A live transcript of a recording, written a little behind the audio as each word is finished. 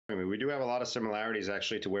mean, we do have a lot of similarities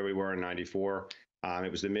actually to where we were in '94.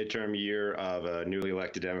 It was the midterm year of a newly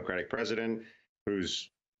elected Democratic president whose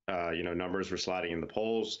numbers were sliding in the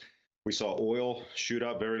polls. We saw oil shoot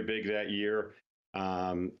up very big that year.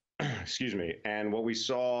 Excuse me. And what we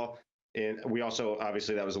saw we also,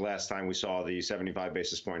 obviously, that was the last time we saw the 75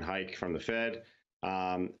 basis point hike from the Fed.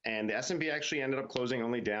 And the S&P actually ended up closing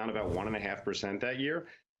only down about 1.5% that year.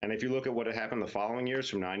 And if you look at what had happened the following years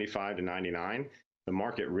from 95 to 99, the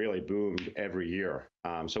market really boomed every year.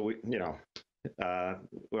 So we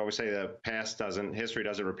always say the history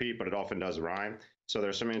doesn't repeat, but it often does rhyme. So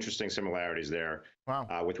there's some interesting similarities there.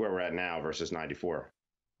 Wow. With where we're at now versus 94.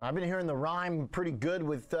 I've been hearing the rhyme pretty good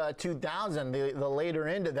with 2000, the later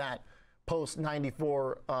into that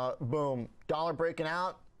post-94 boom. Dollar breaking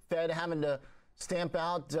out, Fed having to stamp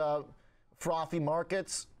out frothy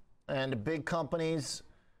markets, and big companies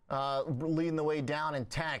leading the way down in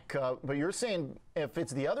tech. But you're saying if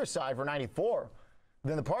it's the other side for 94,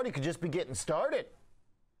 then the party could just be getting started.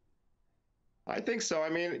 I think so. I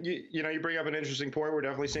mean, you bring up an interesting point. We're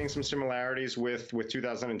definitely seeing some similarities with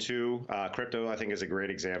 2002. Crypto, I think, is a great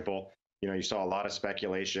example. You saw a lot of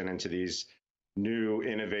speculation into these new,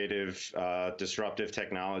 innovative, disruptive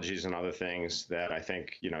technologies and other things that I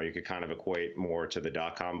think, you could kind of equate more to the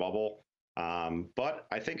dot-com bubble. But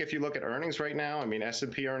I think if you look at earnings right now, I mean,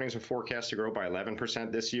 S&P earnings are forecast to grow by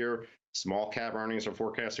 11% this year. Small cap earnings are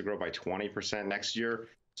forecast to grow by 20% next year.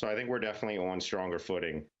 So I think we're definitely on stronger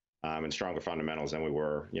footing and stronger fundamentals than we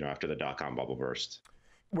were, after the dot-com bubble burst.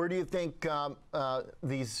 Where do you think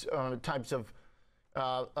these types of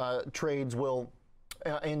trades will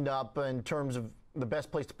end up in terms of the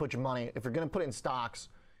best place to put your money? If you're going to put it in stocks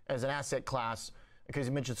as an asset class, because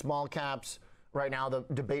you mentioned small caps, right now the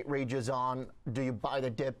debate rages on, do you buy the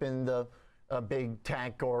dip in the big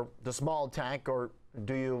tech or the small tech, or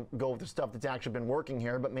do you go with the stuff that's actually been working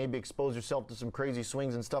here, but maybe expose yourself to some crazy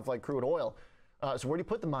swings and stuff like crude oil? So where do you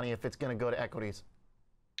put the money if it's going to go to equities?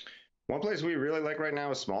 One place we really like right now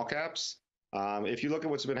is small caps. If you look at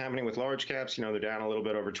what's been happening with large caps, they're down a little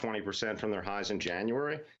bit over 20% from their highs in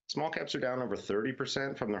January. Small caps are down over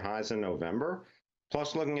 30% from their highs in November.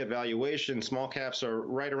 Plus, looking at valuation, small caps are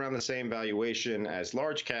right around the same valuation as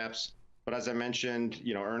large caps. But as I mentioned,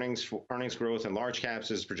 earnings growth in large caps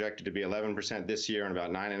is projected to be 11% this year and about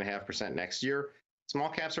 9.5% next year. Small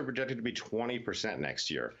caps are projected to be 20% next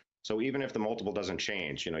year. So even if the multiple doesn't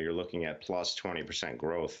change, you're looking at plus 20%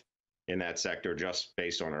 growth in that sector just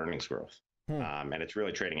based on earnings growth. And it's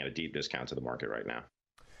really trading at a deep discount to the market right now.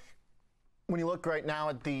 When you look right now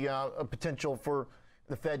at the potential for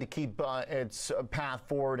the Fed to keep its path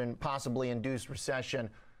forward and possibly induce recession,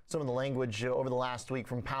 some of the language over the last week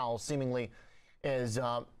from Powell seemingly is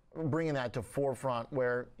bringing that to forefront,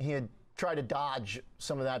 where he had tried to dodge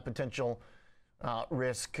some of that potential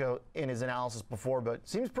risk in his analysis before, but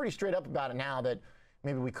seems pretty straight up about it now that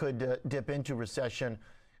maybe we could dip into recession.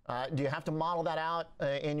 Do you have to model that out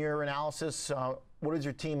in your analysis? What does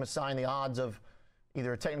your team assign the odds of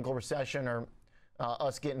either a technical recession or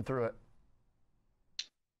us getting through it?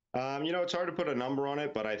 It's hard to put a number on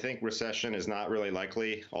it, but I think recession is not really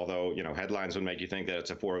likely, although, headlines would make you think that it's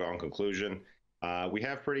a foregone conclusion. We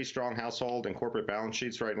have pretty strong household and corporate balance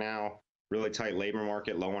sheets right now, really tight labor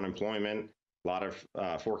market, low unemployment, a lot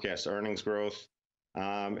of forecast earnings growth.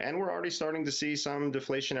 And we're already starting to see some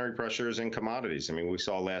deflationary pressures in commodities. I mean, we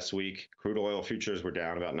saw last week crude oil futures were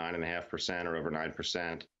down about 9.5% or over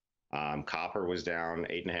 9%. Copper was down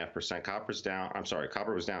 8.5%.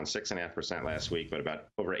 Copper was down 6.5% last week, but about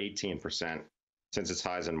over 18% since its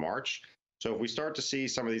highs in March. So if we start to see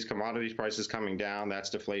some of these commodity prices coming down, that's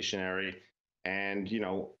deflationary. And,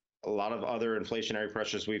 a lot of other inflationary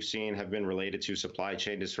pressures we've seen have been related to supply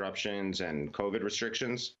chain disruptions and COVID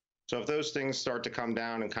restrictions. So if those things start to come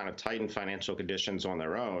down and kind of tighten financial conditions on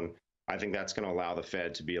their own, I think that's going to allow the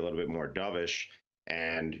Fed to be a little bit more dovish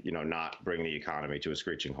and, not bring the economy to a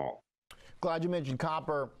screeching halt. Glad you mentioned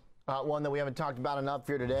copper, one that we haven't talked about enough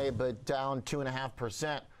here today, but down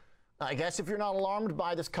 2.5%. I guess if you're not alarmed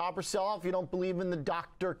by this copper sell-off, you don't believe in the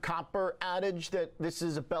Dr. Copper adage that this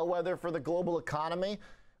is a bellwether for the global economy.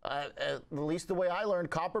 At least the way I learned,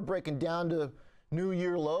 copper breaking down to New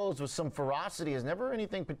Year lows with some ferocity is never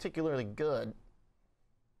anything particularly good.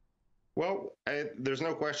 Well, there's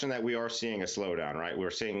no question that we are seeing a slowdown, right? We're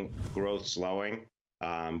seeing growth slowing,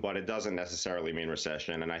 but it doesn't necessarily mean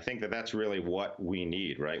recession. And I think that that's really what we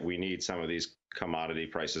need, right? We need some of these commodity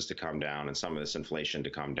prices to come down and some of this inflation to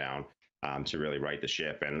come down to really right the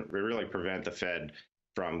ship and really prevent the Fed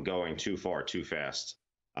from going too far, too fast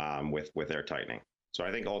with their tightening. So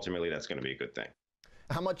I think ultimately that's going to be a good thing.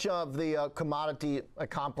 How much of the commodity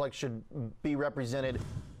complex should be represented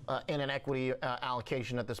in an equity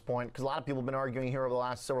allocation at this point? Because a lot of people have been arguing here over the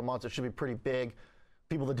last several months it should be pretty big.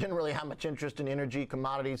 People that didn't really have much interest in energy,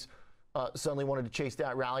 commodities, suddenly wanted to chase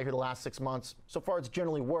that rally here the last 6 months. So far, it's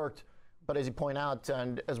generally worked. But as you point out,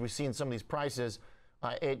 and as we see in some of these prices,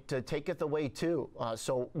 it taketh away too.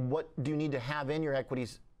 So what do you need to have in your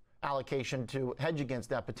equities allocation to hedge against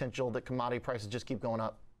that potential that commodity prices just keep going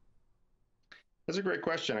up? That's a great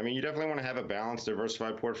question. I mean, you definitely want to have a balanced,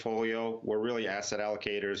 diversified portfolio. We're really asset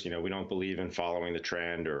allocators. We don't believe in following the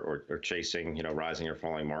trend or chasing, rising or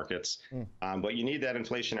falling markets. But you need that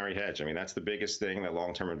inflationary hedge. I mean, that's the biggest thing that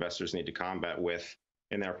long-term investors need to combat with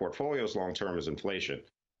in their portfolios long-term is inflation.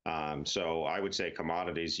 So I would say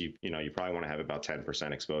commodities, you probably want to have about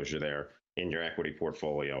 10% exposure there in your equity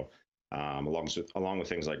portfolio, along with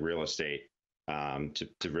things like real estate,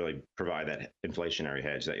 to really provide that inflationary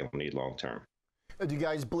hedge that you'll need long-term. Do you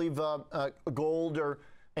guys believe gold or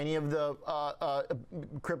any of the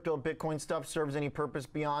crypto, Bitcoin stuff serves any purpose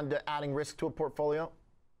beyond adding risk to a portfolio?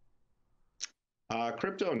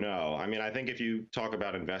 Crypto, no. I mean, I think if you talk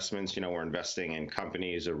about investments, we're investing in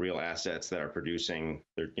companies or real assets that are producing,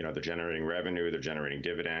 they're generating revenue, they're generating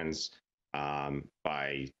dividends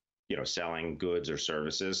by, selling goods or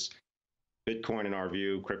services. Bitcoin, in our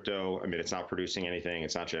view, crypto, I mean, it's not producing anything.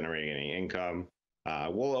 It's not generating any income.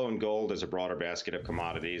 We'll own gold as a broader basket of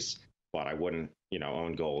commodities, but I wouldn't,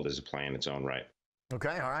 own gold as a play in its own right.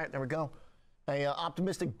 Okay, all right, there we go. A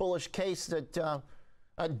optimistic, bullish case that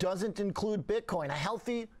doesn't include Bitcoin. A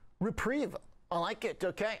healthy reprieve. I like it.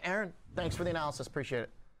 Okay, Aaron, thanks for the analysis. Appreciate it.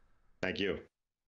 Thank you.